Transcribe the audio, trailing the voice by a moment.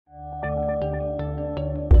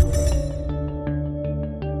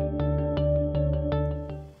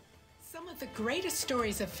greatest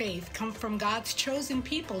stories of faith come from God's chosen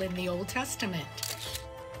people in the Old Testament.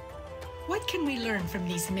 What can we learn from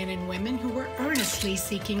these men and women who were earnestly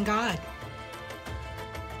seeking God?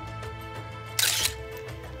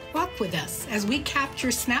 Walk with us as we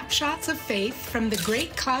capture snapshots of faith from the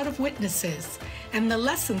great cloud of witnesses and the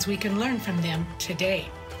lessons we can learn from them today.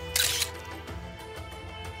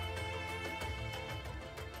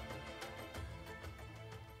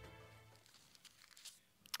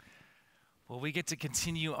 Well, we get to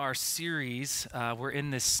continue our series. We're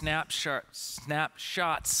in this Snapshots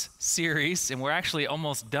series, and we're actually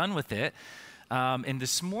almost done with it. And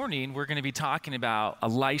this morning, we're going to be talking about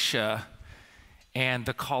Elisha and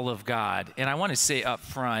the call of God. And I want to say up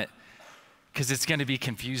front, because it's going to be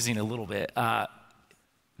confusing a little bit, the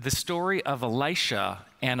story of Elisha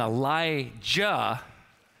and Elijah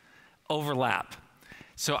overlap.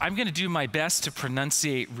 So I'm going to do my best to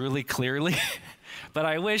pronunciate really clearly. But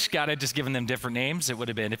I wish God had just given them different names. It would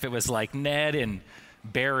have been, if it was like Ned and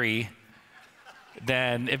Barry,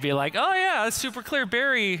 then it'd be like, oh yeah, it's super clear,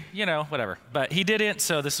 Barry, whatever. But he didn't,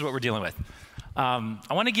 so this is what we're dealing with. I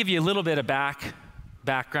want to give you a little bit of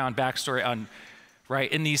backstory on, right,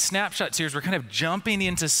 in these snapshot series, we're kind of jumping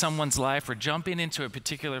into someone's life or jumping into a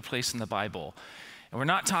particular place in the Bible. And we're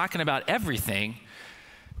not talking about everything,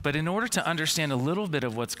 but in order to understand a little bit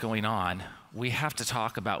of what's going on, we have to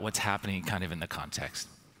talk about what's happening kind of in the context.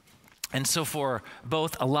 And so for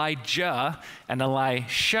both Elijah and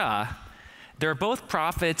Elisha, they're both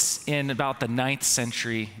prophets in about the 9th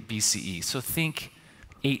century BCE. So think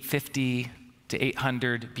 850 to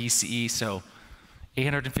 800 BCE, so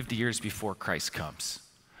 850 years before Christ comes.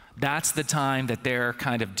 That's the time that they're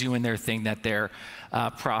kind of doing their thing, that they're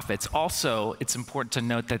prophets. Also, it's important to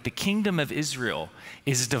note that the kingdom of Israel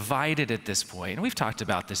is divided at this point. And we've talked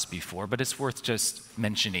about this before, but it's worth just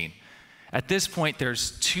mentioning. At this point,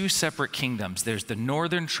 there's two separate kingdoms. There's the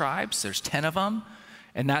northern tribes, there's 10 of them,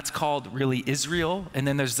 and that's called really Israel. And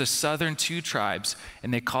then there's the southern 2 tribes,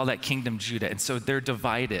 and they call that kingdom Judah. And so they're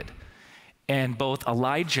divided. And both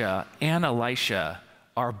Elijah and Elisha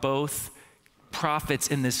are both prophets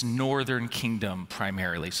in this northern kingdom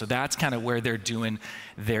primarily. So that's kind of where they're doing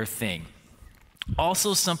their thing.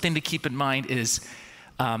 Also, something to keep in mind is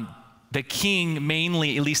the king,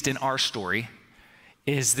 mainly, at least in our story,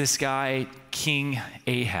 is this guy, King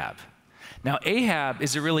Ahab. Now, Ahab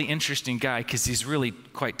is a really interesting guy because he's really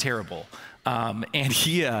quite terrible. And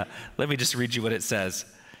let me just read you what it says.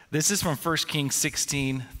 This is from 1 Kings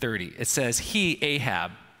 16:30. It says, he,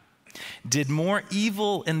 Ahab, did more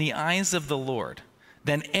evil in the eyes of the Lord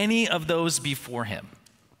than any of those before him.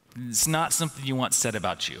 It's not something you want said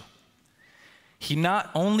about you. He not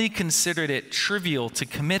only considered it trivial to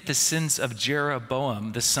commit the sins of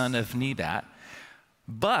Jeroboam, the son of Nebat,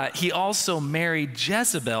 but he also married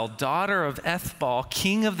Jezebel, daughter of Ethbaal,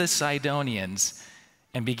 king of the Sidonians,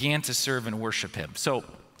 and began to serve and worship him. So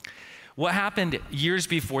what happened years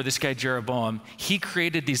before this guy Jeroboam, he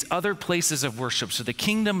created these other places of worship. So the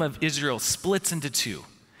kingdom of Israel splits into 2.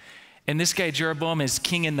 And this guy Jeroboam is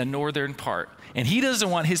king in the northern part. And he doesn't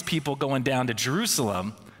want his people going down to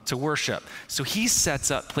Jerusalem to worship. So he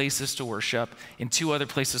sets up places to worship in 2 other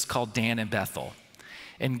places called Dan and Bethel.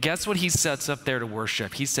 And guess what he sets up there to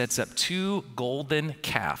worship? He sets up 2 golden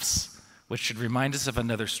calves, which should remind us of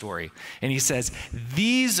another story. And he says,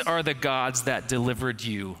 these are the gods that delivered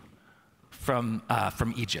you from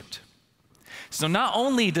Egypt. So not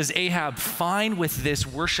only does Ahab find with this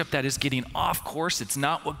worship that is getting off course, it's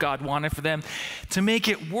not what God wanted for them, to make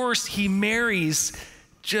it worse, he marries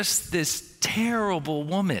just this terrible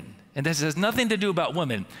woman. And this has nothing to do about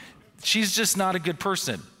women. She's just not a good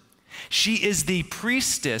person. She is the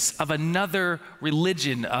priestess of another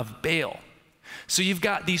religion of Baal. So you've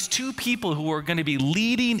got these 2 people who are going to be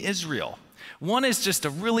leading Israel. One is just a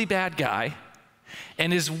really bad guy,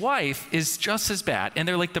 and his wife is just as bad, and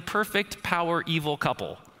they're like the perfect power-evil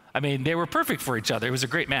couple. I mean, they were perfect for each other. It was a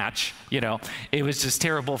great match, It was just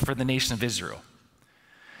terrible for the nation of Israel.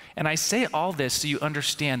 And I say all this so you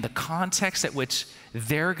understand the context at which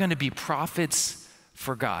they're going to be prophets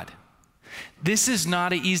for God. This is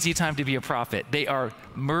not an easy time to be a prophet. They are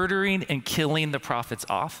murdering and killing the prophets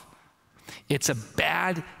off. It's a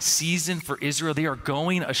bad season for Israel. They are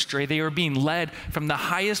going astray. They are being led from the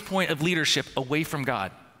highest point of leadership away from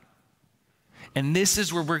God. And this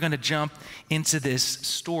is where we're going to jump into this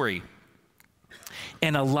story.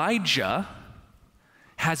 And Elijah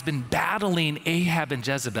has been battling Ahab and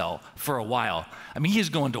Jezebel for a while. I mean, he is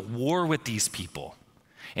going to war with these people.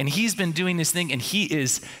 And he's been doing this thing, and he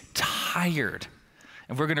is tired.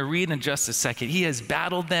 And we're going to read in just a second. He has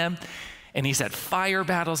battled them, And he's had fire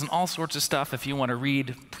battles and all sorts of stuff. If you want to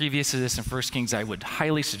read previous to this in 1 Kings, I would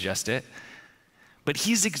highly suggest it. But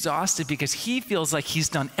he's exhausted because he feels like he's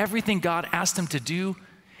done everything God asked him to do,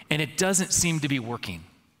 and it doesn't seem to be working.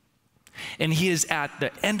 And he is at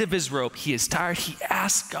the end of his rope. He is tired. He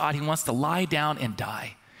asks God. He wants to lie down and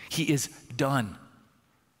die. He is done.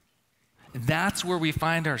 That's where we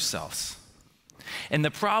find ourselves. And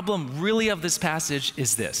the problem really of this passage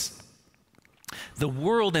is this. The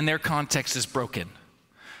world in their context is broken.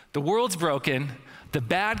 The world's broken, the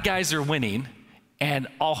bad guys are winning, and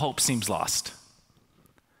all hope seems lost.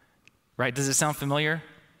 Right? Does it sound familiar?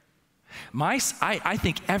 I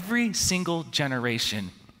think every single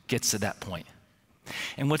generation gets to that point.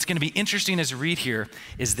 And what's going to be interesting as we read here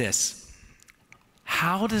is this.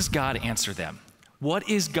 How does God answer them? What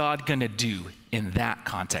is God going to do in that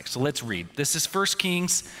context? So let's read. This is 1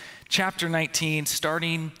 Kings chapter 19,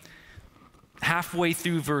 starting halfway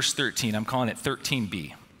through verse 13. I'm calling it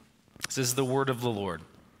 13b. This is the word of the Lord.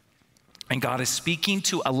 And God is speaking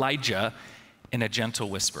to Elijah in a gentle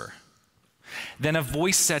whisper. Then a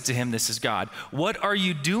voice said to him, this is God, "What are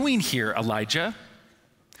you doing here, Elijah?"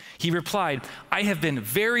 He replied, "I have been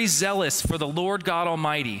very zealous for the Lord God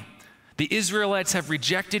Almighty. The Israelites have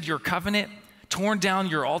rejected your covenant, torn down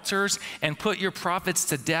your altars, and put your prophets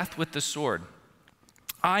to death with the sword.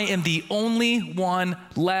 I am the only one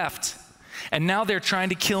left, and now they're trying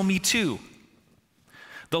to kill me too."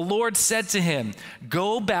 The Lord said to him,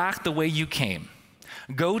 "Go back the way you came.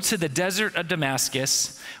 Go to the desert of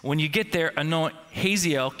Damascus. When you get there, anoint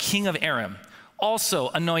Hazael, king of Aram. Also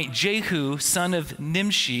anoint Jehu, son of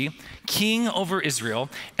Nimshi, king over Israel,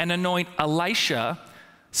 and anoint Elisha,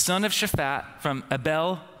 son of Shaphat from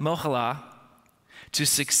Abel Mochalah, to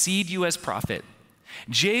succeed you as prophet.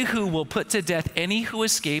 Jehu will put to death any who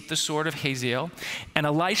escape the sword of Hazael, and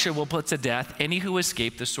Elisha will put to death any who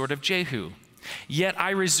escape the sword of Jehu. Yet I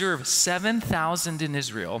reserve 7,000 in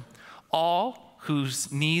Israel, all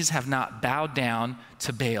whose knees have not bowed down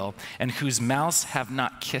to Baal, and whose mouths have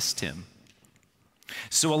not kissed him."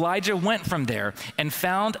 So Elijah went from there and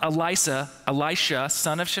found Elisha,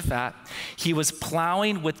 son of Shaphat. He was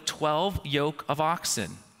plowing with 12 yoke of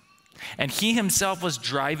oxen, and he himself was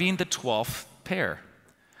driving the 12th pair.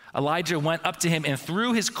 Elijah went up to him and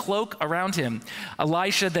threw his cloak around him.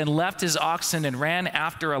 Elisha then left his oxen and ran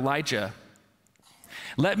after Elijah.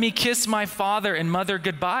 "Let me kiss my father and mother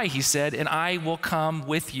goodbye," he said, "and I will come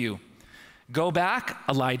with you." "Go back,"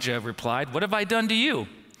 Elijah replied. "What have I done to you?"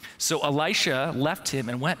 So Elisha left him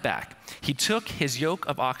and went back. He took his yoke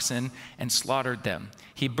of oxen and slaughtered them.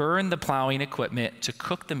 He burned the plowing equipment to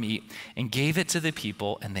cook the meat and gave it to the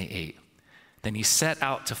people, and they ate. Then he set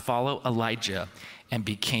out to follow Elijah and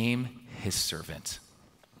became his servant.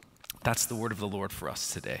 That's the word of the Lord for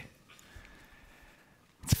us today.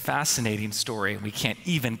 It's a fascinating story. We can't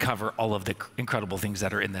even cover all of the incredible things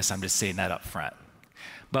that are in this. I'm just saying that up front.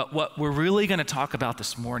 But what we're really going to talk about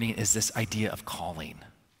this morning is this idea of calling.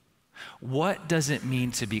 What does it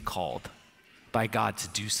mean to be called by God to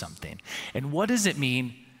do something? And what does it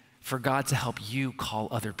mean for God to help you call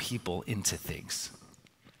other people into things?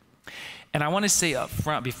 And I want to say up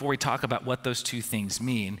front, before we talk about what those two things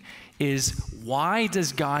mean, is why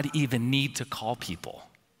does God even need to call people?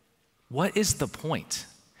 What is the point?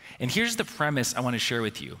 And here's the premise I want to share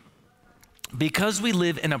with you. Because we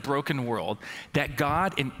live in a broken world, that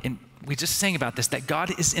God, and we just sang about this, that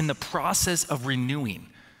God is in the process of renewing.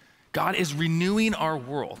 God is renewing our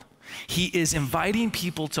world. He is inviting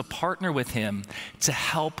people to partner with him to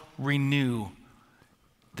help renew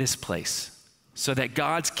this place so that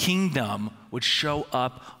God's kingdom would show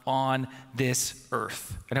up on this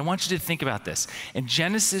earth. And I want you to think about this. In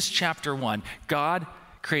Genesis chapter 1, God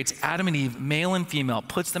creates Adam and Eve, male and female,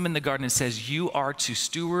 puts them in the garden and says, you are to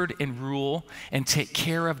steward and rule and take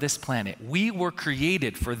care of this planet. We were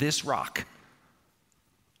created for this rock.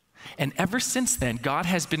 And ever since then, God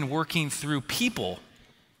has been working through people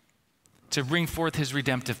to bring forth his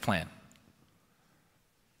redemptive plan.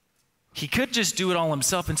 He could just do it all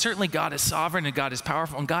himself, and certainly God is sovereign and God is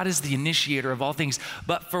powerful and God is the initiator of all things.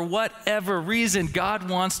 But for whatever reason, God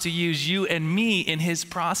wants to use you and me in his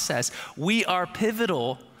process. We are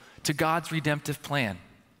pivotal to God's redemptive plan.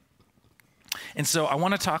 And so I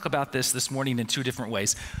want to talk about this morning in two different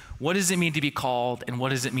ways. What does it mean to be called, and what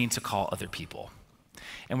does it mean to call other people?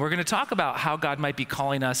 And we're going to talk about how God might be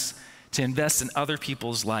calling us to invest in other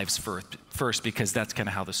people's lives first, because that's kind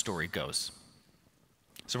of how the story goes.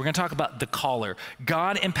 So we're going to talk about the caller.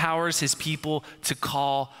 God empowers his people to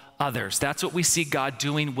call others. That's what we see God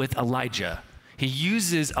doing with Elijah. He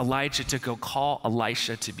uses Elijah to go call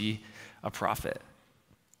Elisha to be a prophet.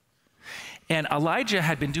 And Elijah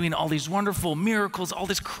had been doing all these wonderful miracles, all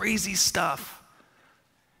this crazy stuff.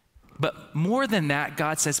 But more than that,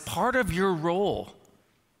 God says, part of your role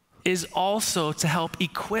is also to help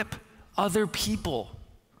equip other people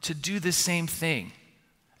to do the same thing.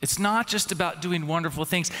 It's not just about doing wonderful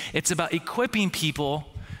things. It's about equipping people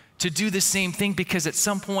to do the same thing, because at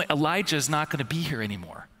some point, Elijah is not going to be here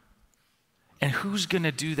anymore. And who's going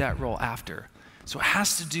to do that role after? So it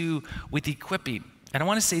has to do with equipping. And I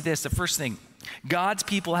want to say this, the first thing, God's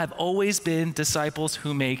people have always been disciples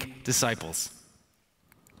who make disciples.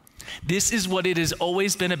 This is what it has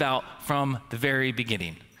always been about from the very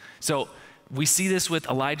beginning. So we see this with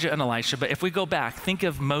Elijah and Elisha, but if we go back, think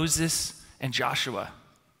of Moses and Joshua.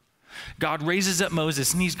 God raises up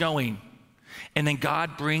Moses and he's going, and then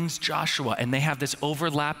God brings Joshua, and they have this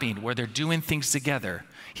overlapping where they're doing things together.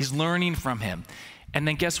 He's learning from him. And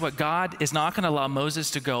then guess what? God is not going to allow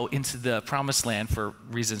Moses to go into the promised land for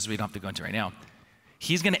reasons we don't have to go into right now.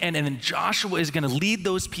 He's going to end, and then Joshua is going to lead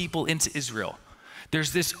those people into Israel.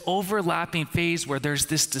 There's this overlapping phase where there's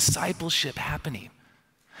this discipleship happening.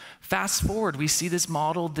 Fast forward, we see this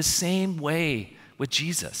modeled the same way with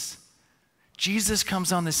Jesus. Jesus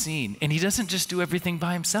comes on the scene, and he doesn't just do everything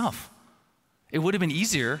by himself. It would have been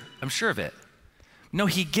easier, I'm sure of it. No,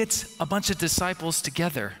 he gets a bunch of disciples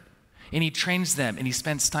together, and he trains them, and he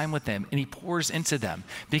spends time with them, and he pours into them.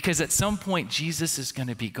 Because at some point, Jesus is going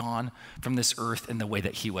to be gone from this earth in the way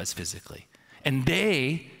that he was physically. And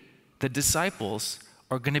they, the disciples,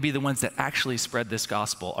 are going to be the ones that actually spread this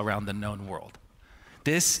gospel around the known world.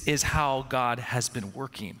 This is how God has been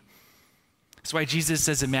working. That's why Jesus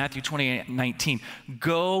says in Matthew 28:19,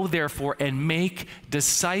 go therefore and make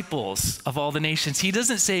disciples of all the nations. He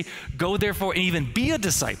doesn't say, go therefore and even be a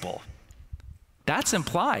disciple. That's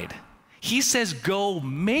implied. He says, go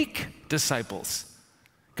make disciples.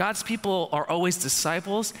 God's people are always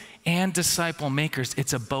disciples and disciple makers.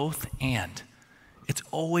 It's a both and. It's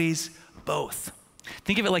always both.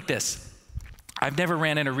 Think of it like this. I've never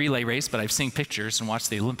ran in a relay race, but I've seen pictures and watched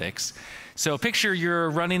the Olympics. So picture you're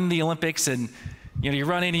running the Olympics, and you're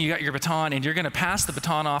running and you got your baton, and you're going to pass the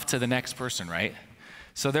baton off to the next person, right?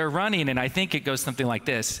 So they're running, and I think it goes something like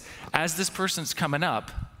this. As this person's coming up,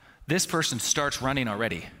 this person starts running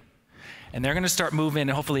already. And they're going to start moving,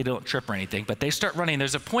 and hopefully they don't trip or anything, but they start running.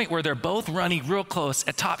 There's a point where they're both running real close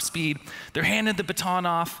at top speed. They're handing the baton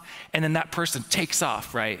off, and then that person takes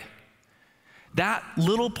off, right? That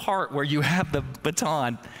little part where you have the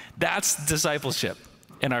baton, that's discipleship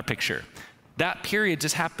in our picture. That period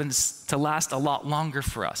just happens to last a lot longer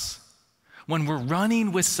for us. When we're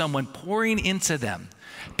running with someone, pouring into them,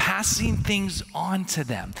 passing things on to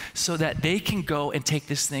them so that they can go and take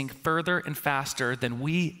this thing further and faster than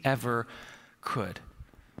we ever could.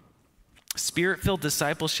 Spirit-filled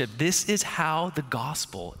discipleship, this is how the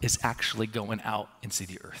gospel is actually going out into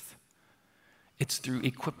the earth. It's through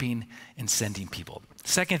equipping and sending people.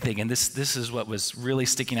 Second thing, and this is what was really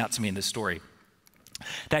sticking out to me in this story,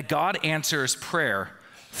 that God answers prayer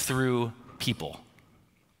through people.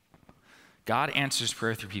 God answers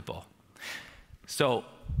prayer through people. So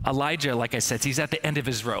Elijah, like I said, he's at the end of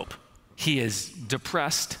his rope. He is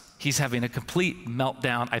depressed. He's having a complete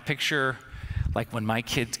meltdown. I picture like when my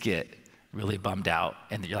kids get really bummed out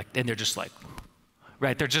and they're just like,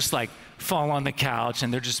 right? They're just like fall on the couch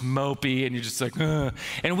and they're just mopey and you're just like, ugh.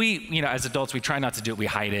 And we, as adults, we try not to do it. We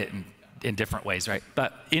hide it in different ways, right?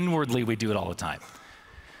 But inwardly, we do it all the time.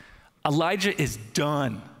 Elijah is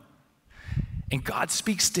done. And God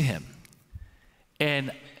speaks to him.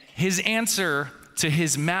 And his answer to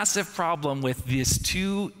his massive problem with this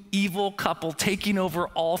two evil couple taking over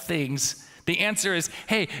all things, the answer is,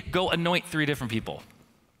 hey, go anoint 3 different people.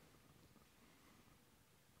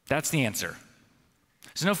 That's the answer.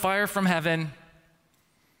 There's no fire from heaven,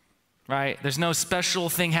 right? There's no special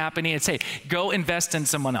thing happening. It's, hey, go invest in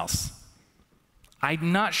someone else.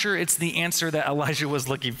 I'm not sure it's the answer that Elijah was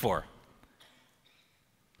looking for.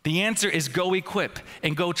 The answer is go equip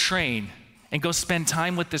and go train and go spend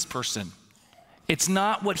time with this person. It's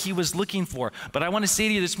not what he was looking for. But I want to say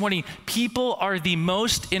to you this morning, people are the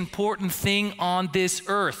most important thing on this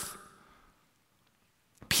earth.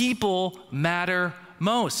 People matter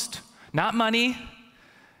most. Not money,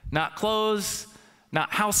 not clothes,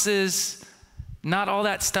 not houses, not all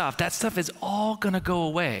that stuff. That stuff is all going to go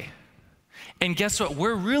away. And guess what?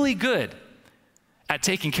 We're really good at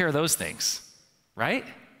taking care of those things, right?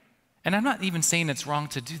 And I'm not even saying it's wrong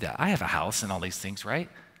to do that. I have a house and all these things, right?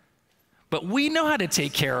 But we know how to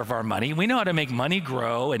take care of our money. We know how to make money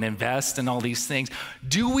grow and invest and all these things.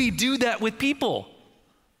 Do we do that with people?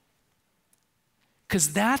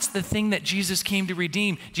 Because that's the thing that Jesus came to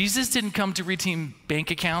redeem. Jesus didn't come to redeem bank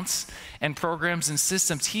accounts and programs and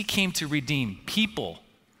systems. He came to redeem people,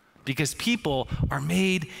 because people are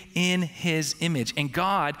made in his image. And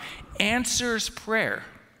God answers prayer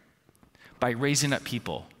by raising up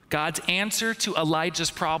people. God's answer to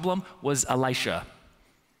Elijah's problem was Elisha.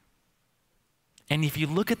 And if you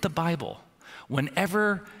look at the Bible,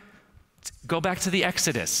 go back to the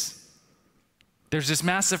Exodus, there's this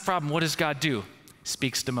massive problem. What does God do?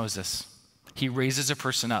 Speaks to Moses. He raises a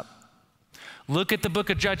person up. Look at the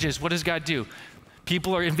book of Judges. What does God do?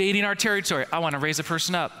 People are invading our territory. I want to raise a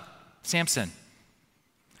person up. Samson.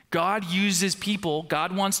 God uses people.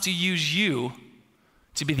 God wants to use you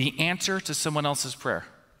to be the answer to someone else's prayer.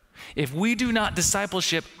 If we do not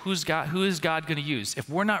discipleship, who is God going to use? If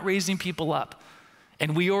we're not raising people up,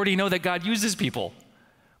 and we already know that God uses people,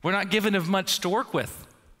 we're not given of much to work with,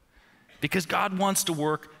 because God wants to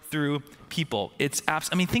work through people.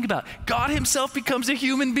 Think about it. God himself becomes a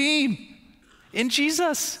human being in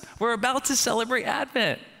Jesus. We're about to celebrate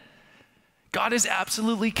Advent. God is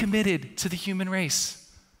absolutely committed to the human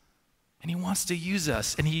race, and he wants to use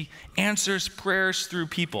us, and he answers prayers through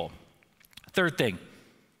people. Third thing,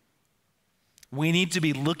 we need to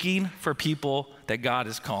be looking for people that God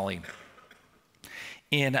is calling.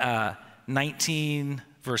 In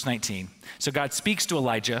verse 19, so God speaks to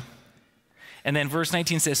Elijah, and then verse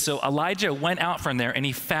 19 says, so Elijah went out from there and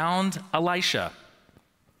he found Elisha.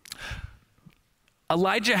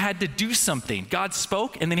 Elijah had to do something. God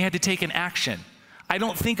spoke, and then he had to take an action. I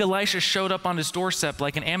don't think Elisha showed up on his doorstep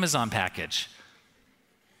like an Amazon package.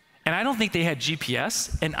 And I don't think they had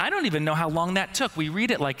GPS, and I don't even know how long that took. We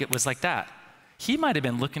read it like it was like that. He might have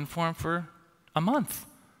been looking for him for a month.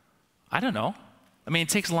 I don't know. It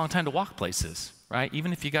takes a long time to walk places, right?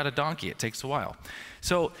 Even if you got a donkey, it takes a while.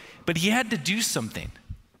 But he had to do something.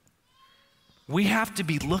 We have to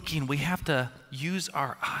be looking. We have to use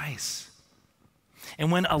our eyes. And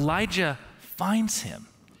when Elijah finds him,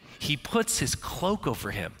 he puts his cloak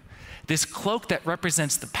over him, this cloak that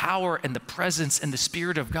represents the power and the presence and the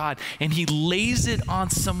Spirit of God, and he lays it on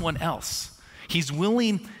someone else. He's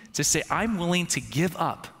willing to say, I'm willing to give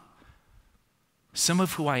up some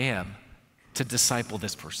of who I am to disciple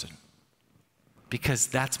this person, because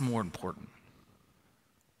that's more important.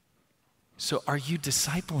 So are you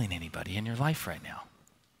discipling anybody in your life right now?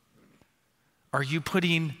 Are you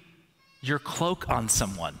putting your cloak on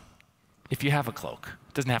someone? If you have a cloak,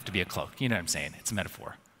 it doesn't have to be a cloak. You know what I'm saying? It's a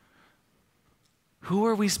metaphor. Who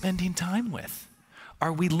are we spending time with?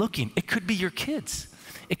 Are we looking? It could be your kids.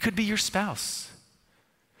 It could be your spouse.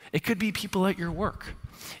 It could be people at your work.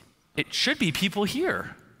 It should be people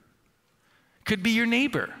here. It could be your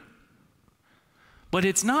neighbor. But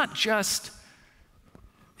it's not just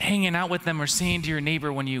hanging out with them or saying to your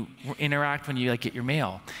neighbor when you interact, when you get your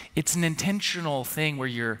mail. It's an intentional thing where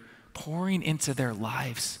you're pouring into their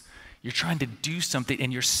lives. You're trying to do something,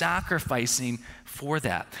 and you're sacrificing for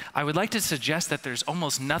that. I would like to suggest that there's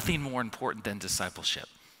almost nothing more important than discipleship.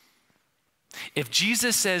 If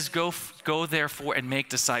Jesus says, go therefore and make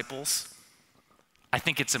disciples, I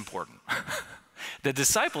think it's important. The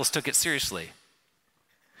disciples took it seriously.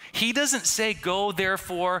 He doesn't say, go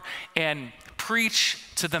therefore and preach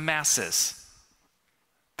to the masses,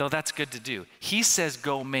 though that's good to do. He says,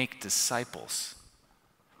 go make disciples.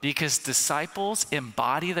 Because disciples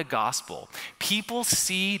embody the gospel. People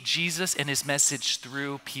see Jesus and his message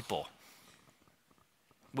through people.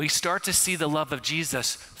 We start to see the love of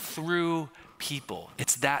Jesus through people.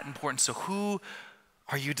 It's that important. So who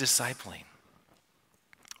are you discipling?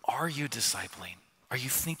 Are you discipling? Are you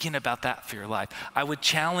thinking about that for your life? I would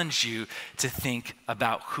challenge you to think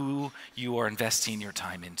about who you are investing your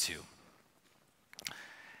time into.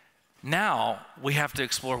 Now we have to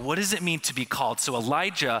explore, what does it mean to be called? So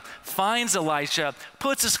Elijah finds Elisha,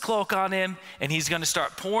 puts his cloak on him, and he's going to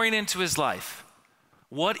start pouring into his life.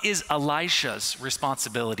 What is Elisha's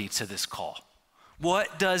responsibility to this call?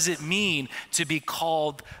 What does it mean to be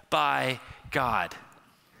called by God?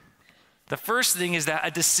 The first thing is that a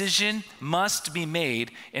decision must be made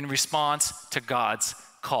in response to God's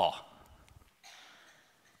call.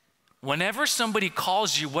 Whenever somebody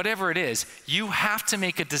calls you, whatever it is, you have to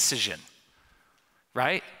make a decision,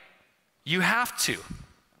 right? You have to.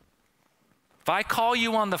 If I call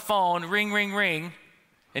you on the phone, ring, ring, ring,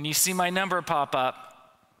 and you see my number pop up,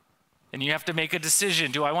 and you have to make a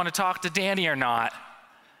decision, do I want to talk to Danny or not?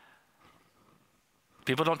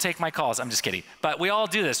 People don't take my calls, I'm just kidding. But we all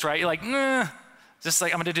do this, right? You're like, nah. Just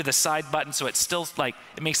like, I'm gonna do the side button so it's still like,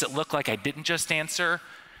 it makes it look like I didn't just answer,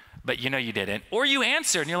 but you know you didn't. Or you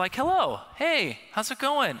answer and you're like, hello, hey, how's it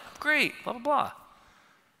going? Great, blah, blah, blah.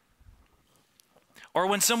 Or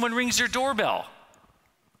when someone rings your doorbell,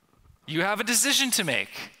 you have a decision to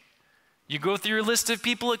make. You go through your list of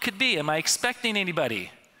people it could be. Am I expecting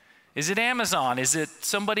anybody? Is it Amazon? Is it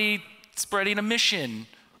somebody spreading a mission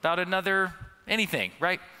about anything,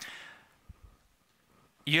 right?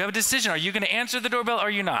 You have a decision. Are you going to answer the doorbell or are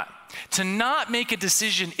you not? To not make a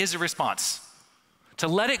decision is a response. To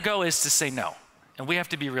let it go is to say no. And we have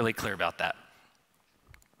to be really clear about that.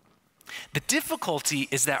 The difficulty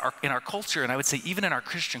is that in our culture, and I would say even in our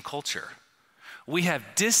Christian culture, we have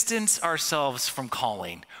distanced ourselves from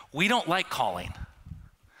calling. We don't like calling.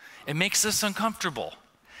 It makes us uncomfortable.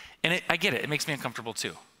 And I get it, it makes me uncomfortable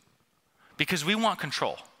too. Because we want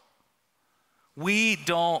control. We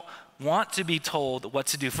don't want to be told what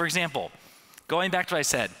to do. For example, going back to what I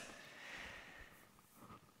said,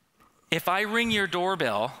 if I ring your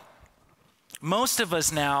doorbell, most of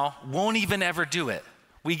us now won't even ever do it.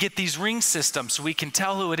 We get these ring systems so we can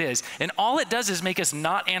tell who it is. And all it does is make us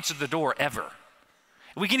not answer the door ever.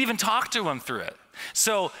 We can even talk to them through it.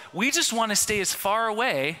 So we just want to stay as far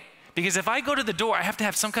away because if I go to the door, I have to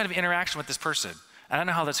have some kind of interaction with this person. I don't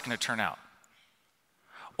know how that's going to turn out.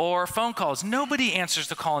 Or phone calls. Nobody answers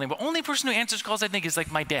the call anymore. The only person who answers calls, I think, is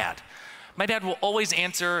like my dad. My dad will always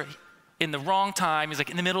answer in the wrong time. He's like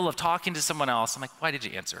in the middle of talking to someone else. I'm like, why did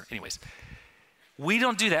you answer? Anyways, we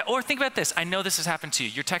don't do that. Or think about this. I know this has happened to you.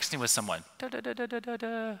 You're texting with someone,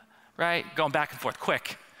 right? Going back and forth,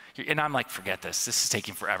 quick. And I'm like, forget this. This is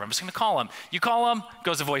taking forever. I'm just going to call him. You call him,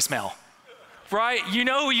 goes to voicemail, right? You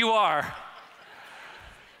know who you are.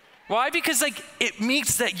 Why? Because it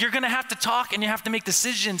means that you're going to have to talk and you have to make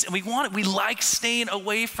decisions, and we like staying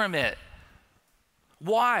away from it.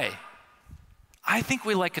 Why? I think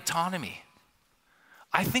we like autonomy.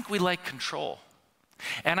 I think we like control.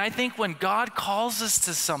 And I think when God calls us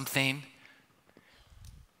to something,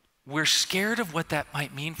 we're scared of what that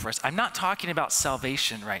might mean for us. I'm not talking about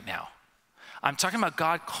salvation right now. I'm talking about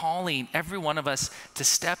God calling every one of us to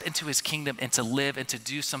step into his kingdom and to live and to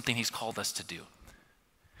do something he's called us to do.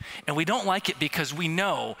 And we don't like it because we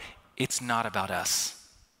know it's not about us.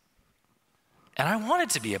 And I want it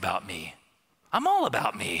to be about me. I'm all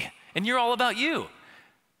about me, and you're all about you.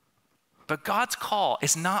 But God's call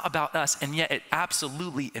is not about us, and yet it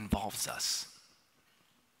absolutely involves us.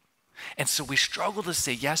 And so we struggle to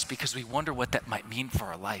say yes because we wonder what that might mean for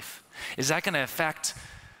our life. Is that going to affect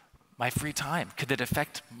my free time? Could it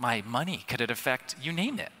affect my money? Could it affect, you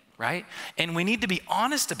name it, right? And we need to be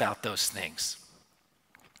honest about those things.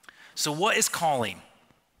 So what is calling?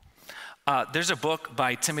 There's a book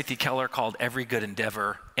by Timothy Keller called Every Good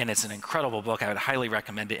Endeavor, and it's an incredible book. I would highly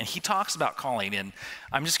recommend it. And he talks about calling, and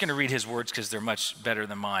I'm just going to read his words because they're much better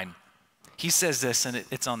than mine. He says this, and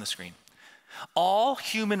it's on the screen. All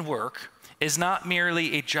human work is not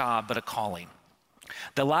merely a job, but a calling.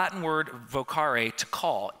 The Latin word vocare, to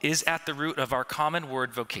call, is at the root of our common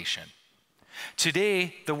word vocation.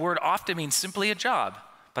 Today, the word often means simply a job,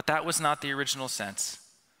 but that was not the original sense.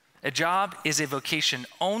 A job is a vocation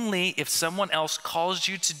only if someone else calls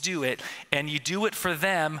you to do it and you do it for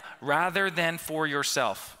them rather than for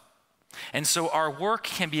yourself. And so our work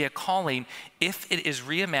can be a calling if it is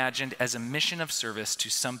reimagined as a mission of service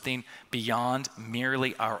to something beyond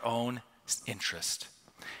merely our own interest.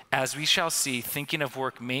 As we shall see, thinking of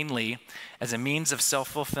work mainly as a means of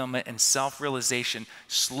self-fulfillment and self-realization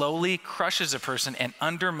slowly crushes a person and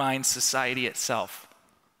undermines society itself.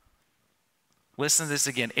 Listen to this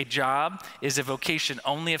again. A job is a vocation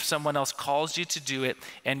only if someone else calls you to do it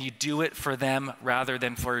and you do it for them rather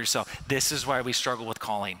than for yourself. This is why we struggle with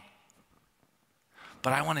calling.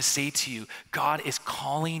 But I want to say to you, God is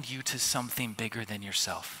calling you to something bigger than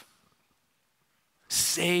yourself.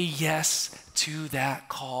 Say yes to that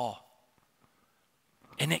call.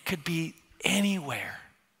 And it could be anywhere.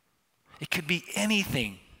 It could be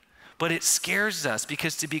anything. But it scares us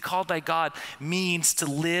because to be called by God means to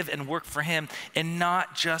live and work for him and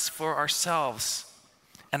not just for ourselves.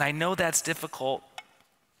 And I know that's difficult,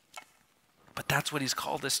 but that's what he's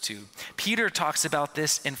called us to. Peter talks about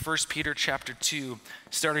this in 1 Peter chapter 2,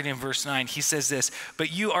 starting in verse 9. He says this,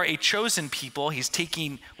 but you are a chosen people. He's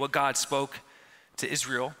taking what God spoke to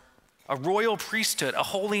Israel. A royal priesthood, a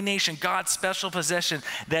holy nation, God's special possession,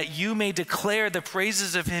 that you may declare the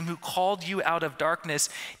praises of him who called you out of darkness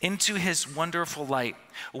into his wonderful light.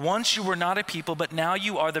 Once you were not a people, but now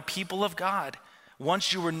you are the people of God.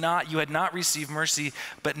 Once you had not received mercy,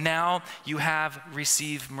 but now you have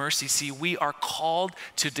received mercy. See, we are called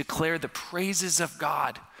to declare the praises of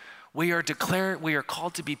God. We are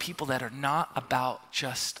called to be people that are not about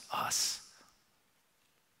just us.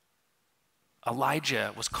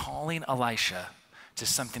 Elijah was calling Elisha to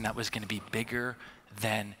something that was going to be bigger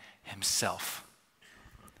than himself.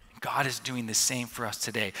 God is doing the same for us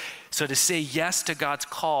today. So to say yes to God's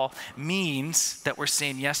call means that we're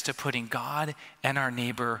saying yes to putting God and our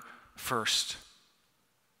neighbor first.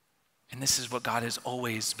 And this is what God has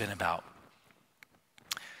always been about.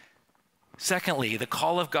 Secondly, the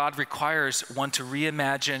call of God requires one to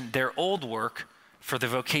reimagine their old work for the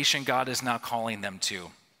vocation God is now calling them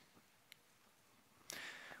to.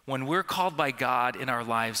 When we're called by God in our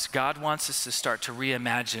lives, God wants us to start to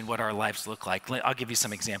reimagine what our lives look like. I'll give you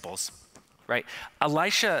some examples, right?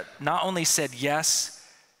 Elisha not only said yes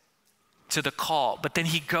to the call, but then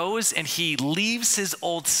he goes and he leaves his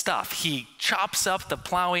old stuff. He chops up the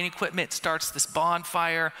plowing equipment, starts this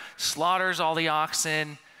bonfire, slaughters all the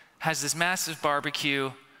oxen, has this massive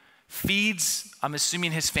barbecue, feeds, I'm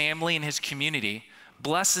assuming, his family and his community,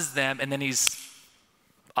 blesses them, and then he's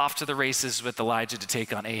off to the races with Elijah to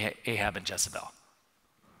take on Ahab and Jezebel.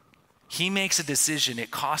 He makes a decision. It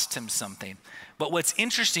cost him something. But what's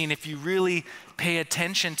interesting, if you really pay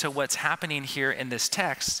attention to what's happening here in this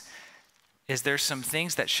text, is there's some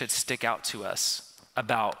things that should stick out to us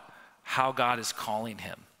about how God is calling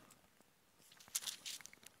him.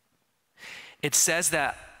 It says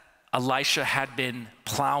that Elisha had been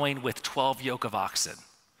plowing with 12 yoke of oxen.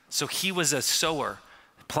 So he was a sower,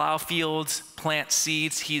 plow fields, plant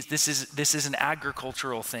seeds. This is an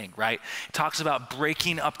agricultural thing, right? It talks about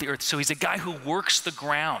breaking up the earth. So he's a guy who works the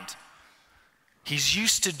ground. He's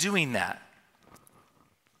used to doing that.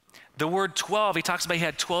 The word 12, he talks about he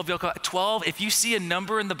had 12 yoke of 12. If you see a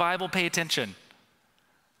number in the Bible, pay attention.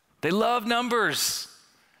 They love numbers.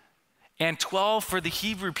 And 12 for the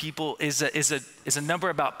Hebrew people is a number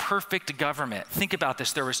about perfect government. Think about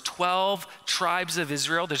this. There was 12 tribes of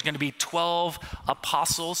Israel. There's going to be 12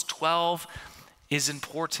 apostles. 12 is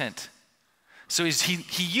important. So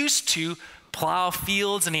he used to plow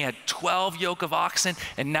fields, and he had 12 yoke of oxen.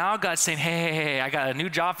 And now God's saying, hey, I got a new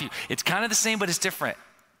job for you. It's kind of the same, but it's different.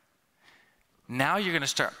 Now you're going to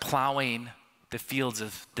start plowing the fields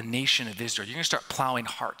of the nation of Israel. You're going to start plowing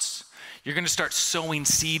hearts. You're going to start sowing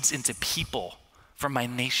seeds into people from my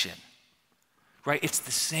nation, right? It's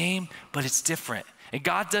the same, but it's different. And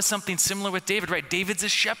God does something similar with David, right? David's a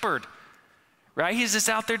shepherd, right? He's just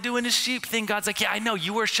out there doing his sheep thing. God's like, yeah, I know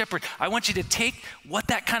you were a shepherd. I want you to take what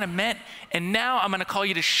that kind of meant, and now I'm going to call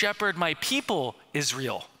you to shepherd my people,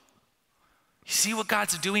 Israel. You see what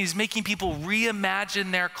God's doing? He's making people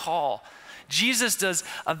reimagine their call. Jesus does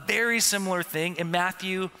a very similar thing in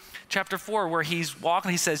Matthew chapter 4, where he's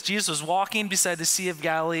walking. He says, Jesus was walking beside the Sea of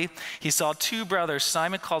Galilee. He saw two brothers,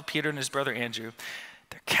 Simon called Peter and his brother Andrew.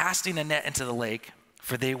 They're casting a net into the lake,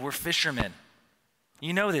 for they were fishermen.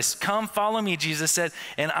 You know this. Come, follow me, Jesus said,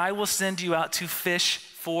 and I will send you out to fish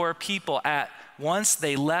for people. At once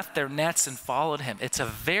they left their nets and followed him. It's a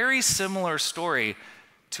very similar story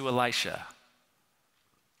to Elisha.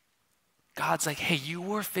 God's like, hey, you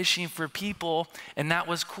were fishing for people, and that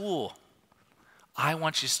was cool. I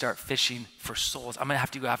want you to start fishing for souls. I'm going to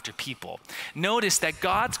have to go after people. Notice that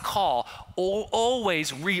God's call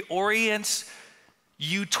always reorients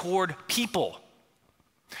you toward people.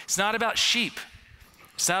 It's not about sheep.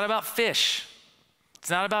 It's not about fish. It's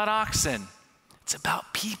not about oxen. It's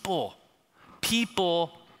about people.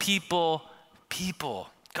 People, people, people.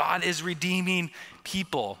 God is redeeming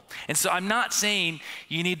people. And so I'm not saying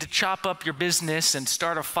you need to chop up your business and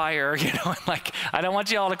start a fire, like I don't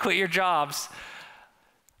want you all to quit your jobs.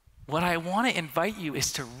 What I want to invite you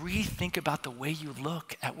is to rethink about the way you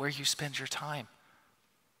look at where you spend your time.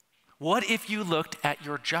 What if you looked at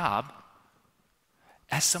your job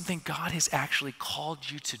as something God has actually called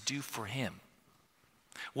you to do for him?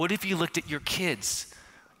 What if you looked at your kids,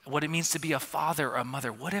 what it means to be a father or a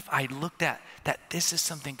mother? What if I looked at that this is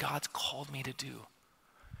something God's called me to do?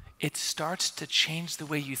 It starts to change the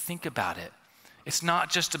way you think about it. It's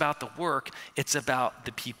not just about the work, it's about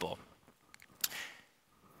the people.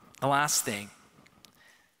 The last thing,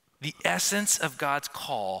 the essence of God's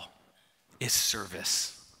call is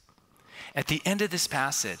service. At the end of this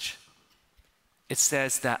passage, it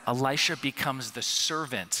says that Elisha becomes the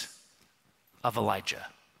servant of Elijah.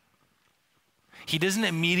 He doesn't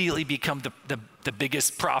immediately become the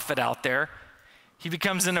biggest prophet out there. He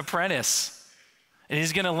becomes an apprentice. And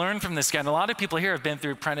he's going to learn from this guy. And a lot of people here have been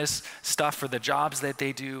through apprentice stuff for the jobs that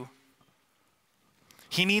they do.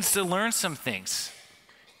 He needs to learn some things.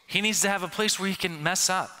 He needs to have a place where he can mess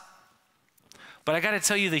up. But I got to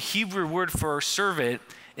tell you, the Hebrew word for servant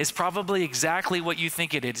is probably exactly what you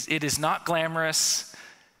think it is. It is not glamorous.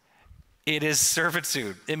 It is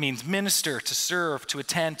servitude. It means minister, to serve, to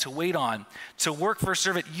attend, to wait on, to work for a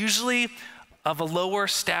servant, usually of a lower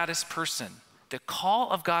status person. The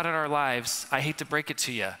call of God in our lives, I hate to break it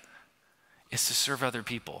to you, is to serve other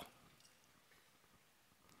people.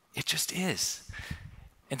 It just is.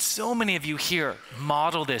 And so many of you here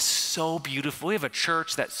model this so beautifully. We have a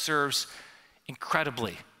church that serves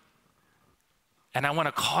incredibly. And I want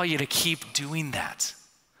to call you to keep doing that.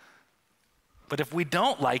 But if we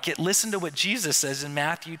don't like it, listen to what Jesus says in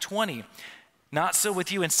Matthew 20. Not so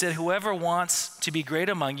with you. Instead, whoever wants to be great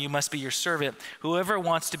among you must be your servant. Whoever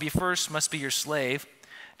wants to be first must be your slave.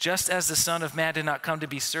 Just as the Son of Man did not come to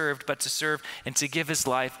be served, but to serve and to give his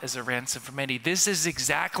life as a ransom for many. This is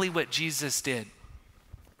exactly what Jesus did.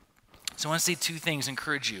 So I want to say two things,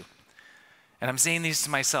 encourage you. And I'm saying these to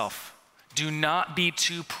myself. Do not be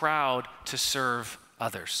too proud to serve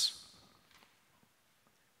others.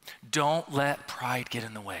 Don't let pride get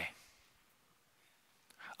in the way.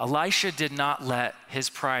 Elisha did not let his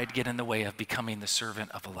pride get in the way of becoming the servant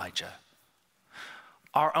of Elijah.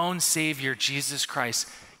 Our own Savior, Jesus Christ,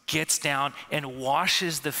 gets down and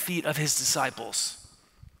washes the feet of his disciples.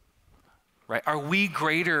 Right? Are we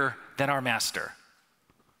greater than our master?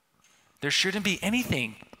 There shouldn't be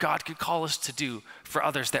anything God could call us to do for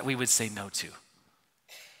others that we would say no to.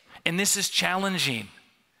 And this is challenging.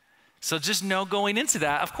 So just know going into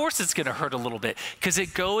that, of course it's going to hurt a little bit because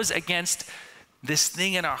it goes against this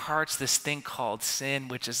thing in our hearts, this thing called sin,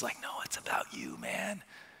 which is like, no, it's about you, man.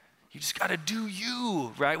 You just got to do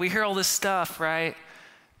you, right? We hear all this stuff, right?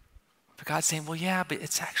 But God's saying, well, yeah, but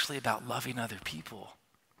it's actually about loving other people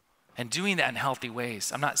and doing that in healthy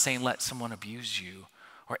ways. I'm not saying let someone abuse you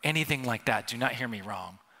or anything like that. Do not hear me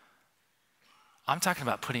wrong. I'm talking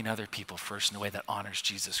about putting other people first in a way that honors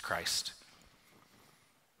Jesus Christ.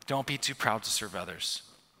 Don't be too proud to serve others.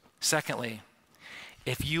 Secondly,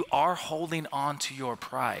 if you are holding on to your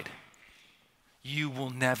pride, you will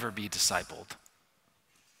never be discipled.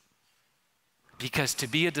 Because to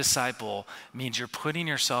be a disciple means you're putting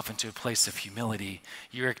yourself into a place of humility.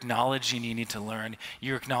 You're acknowledging you need to learn.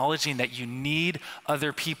 You're acknowledging that you need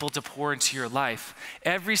other people to pour into your life.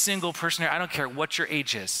 Every single person here, I don't care what your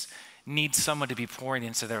age is, needs someone to be pouring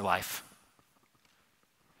into their life.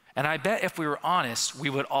 And I bet if we were honest, we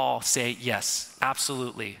would all say, yes,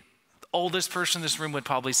 absolutely. The oldest person in this room would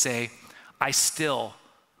probably say, I still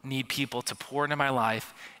need people to pour into my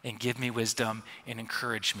life and give me wisdom and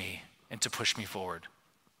encourage me and to push me forward.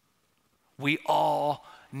 We all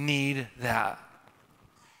need that.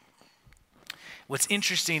 What's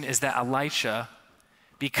interesting is that Elisha,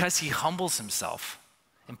 because he humbles himself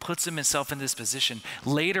and puts himself in this position,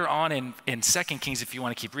 later on in 2 Kings, if you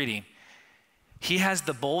want to keep reading, he has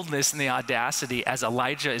the boldness and the audacity as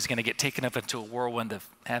Elijah is going to get taken up into a whirlwind of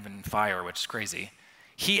heaven and fire, which is crazy.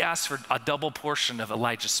 He asks for a double portion of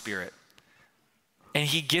Elijah's spirit, and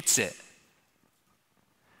he gets it.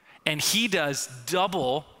 And he does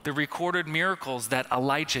double the recorded miracles that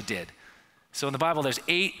Elijah did. So in the Bible, there's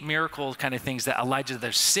 8 miracle kind of things that Elijah,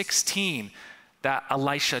 there's 16 that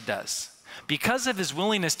Elisha does. Because of his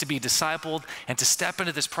willingness to be discipled and to step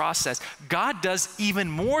into this process, God does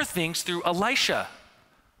even more things through Elisha.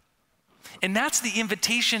 And that's the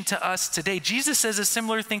invitation to us today. Jesus says a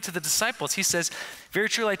similar thing to the disciples. He says, very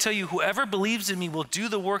truly I tell you, whoever believes in me will do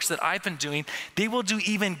the works that I've been doing. They will do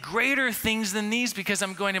even greater things than these because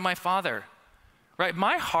I'm going to my Father. Right?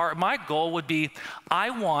 My goal would be, I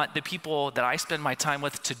want the people that I spend my time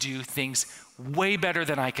with to do things way better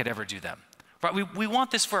than I could ever do them. Right? We want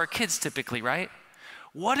this for our kids typically, right?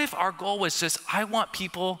 What if our goal was just, I want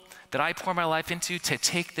people that I pour my life into to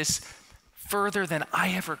take this further than I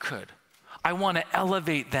ever could. I want to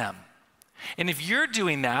elevate them. And if you're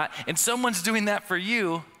doing that and someone's doing that for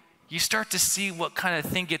you, you start to see what kind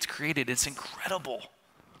of thing gets created. It's incredible.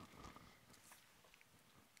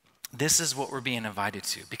 This is what we're being invited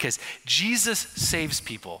to because Jesus saves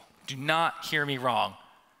people. Do not hear me wrong.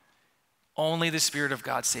 Only the Spirit of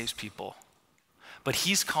God saves people. But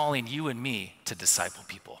he's calling you and me to disciple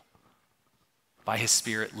people by his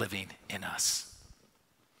Spirit living in us.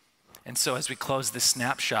 And so as we close this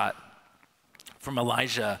snapshot from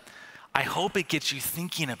Elijah, I hope it gets you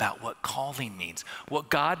thinking about what calling means, what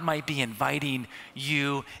God might be inviting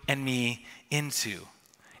you and me into.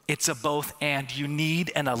 It's a both and. You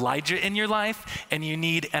need an Elijah in your life and you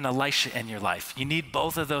need an Elisha in your life. You need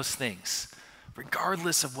both of those things,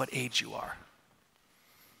 regardless of what age you are.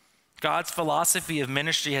 God's philosophy of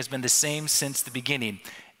ministry has been the same since the beginning.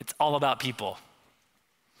 It's all about people.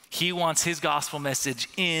 He wants his gospel message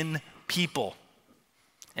in people.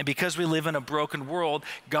 And because we live in a broken world,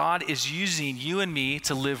 God is using you and me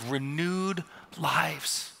to live renewed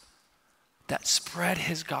lives that spread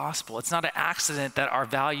his gospel. It's not an accident that our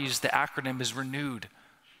values, the acronym is renewed.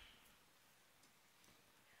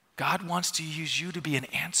 God wants to use you to be an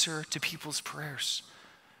answer to people's prayers.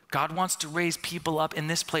 God wants to raise people up in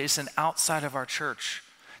this place and outside of our church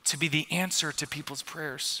to be the answer to people's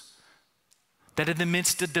prayers. That in the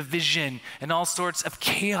midst of division and all sorts of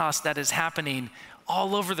chaos that is happening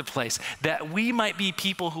all over the place, that we might be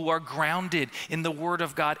people who are grounded in the Word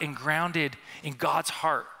of God and grounded in God's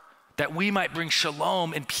heart, that we might bring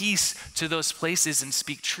shalom and peace to those places and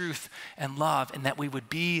speak truth and love, and that we would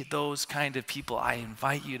be those kind of people. I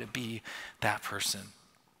invite you to be that person.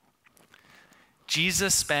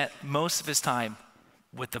 Jesus spent most of his time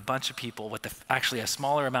with a bunch of people, with actually a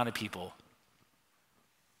smaller amount of people,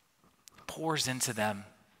 pours into them,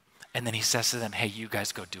 and then he says to them, hey, you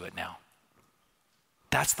guys go do it now.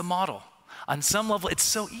 That's the model. On some level, it's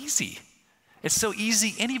so easy. It's so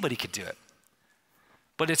easy, anybody could do it.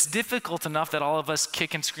 But it's difficult enough that all of us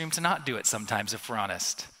kick and scream to not do it sometimes, if we're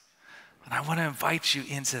honest. And I want to invite you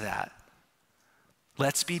into that.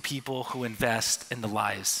 Let's be people who invest in the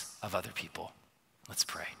lives of other people. Let's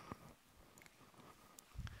pray.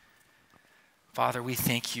 Father, we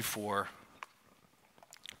thank you for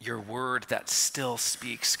your word that still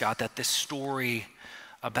speaks, God, that this story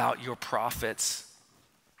about your prophets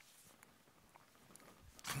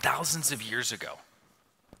from thousands of years ago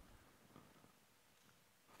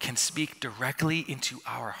can speak directly into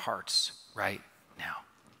our hearts right now.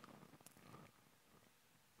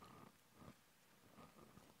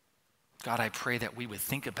 God, I pray that we would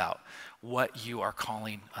think about what you are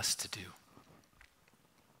calling us to do.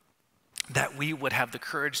 That we would have the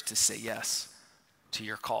courage to say yes to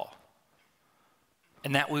your call.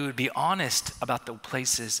 And that we would be honest about the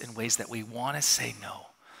places and ways that we want to say no.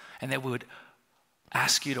 And that we would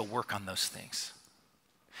ask you to work on those things.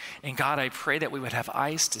 And God, I pray that we would have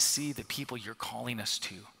eyes to see the people you're calling us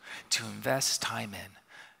to invest time in,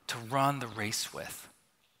 to run the race with.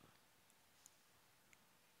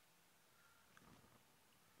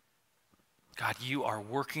 God, you are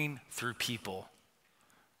working through people.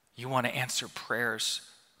 You want to answer prayers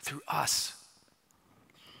through us.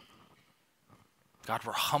 God,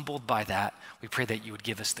 we're humbled by that. We pray that you would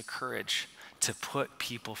give us the courage to put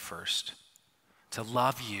people first, to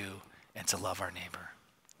love you and to love our neighbor.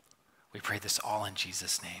 We pray this all in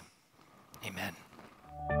Jesus' name. Amen.